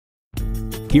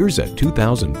Here's a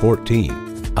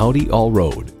 2014 Audi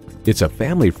Allroad. It's a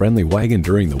family-friendly wagon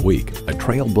during the week, a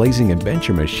trailblazing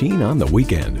adventure machine on the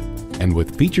weekend. And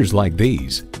with features like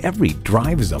these, every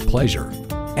drive is a pleasure.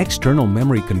 External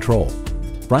memory control,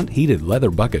 front heated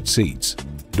leather bucket seats,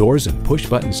 doors and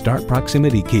push-button start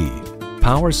proximity key,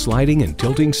 power sliding and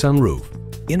tilting sunroof,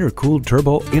 intercooled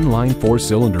turbo inline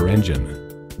 4-cylinder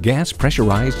engine, gas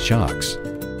pressurized shocks,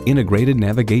 integrated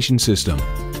navigation system,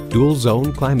 dual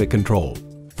zone climate control,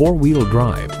 4-wheel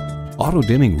drive,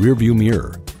 auto-dimming rearview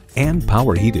mirror, and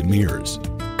power heated mirrors.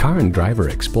 Car and Driver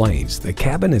explains the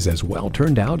cabin is as well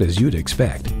turned out as you'd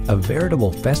expect. A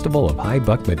veritable festival of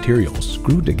high-buck materials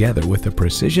screwed together with the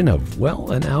precision of,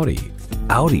 well, an Audi.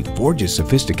 Audi forges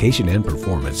sophistication and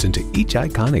performance into each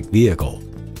iconic vehicle.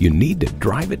 You need to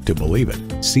drive it to believe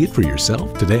it. See it for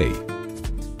yourself today.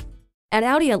 At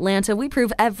Audi Atlanta, we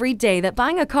prove every day that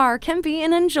buying a car can be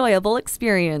an enjoyable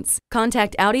experience.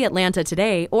 Contact Audi Atlanta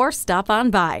today or stop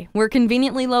on by. We're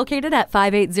conveniently located at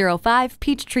 5805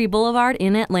 Peachtree Boulevard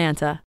in Atlanta.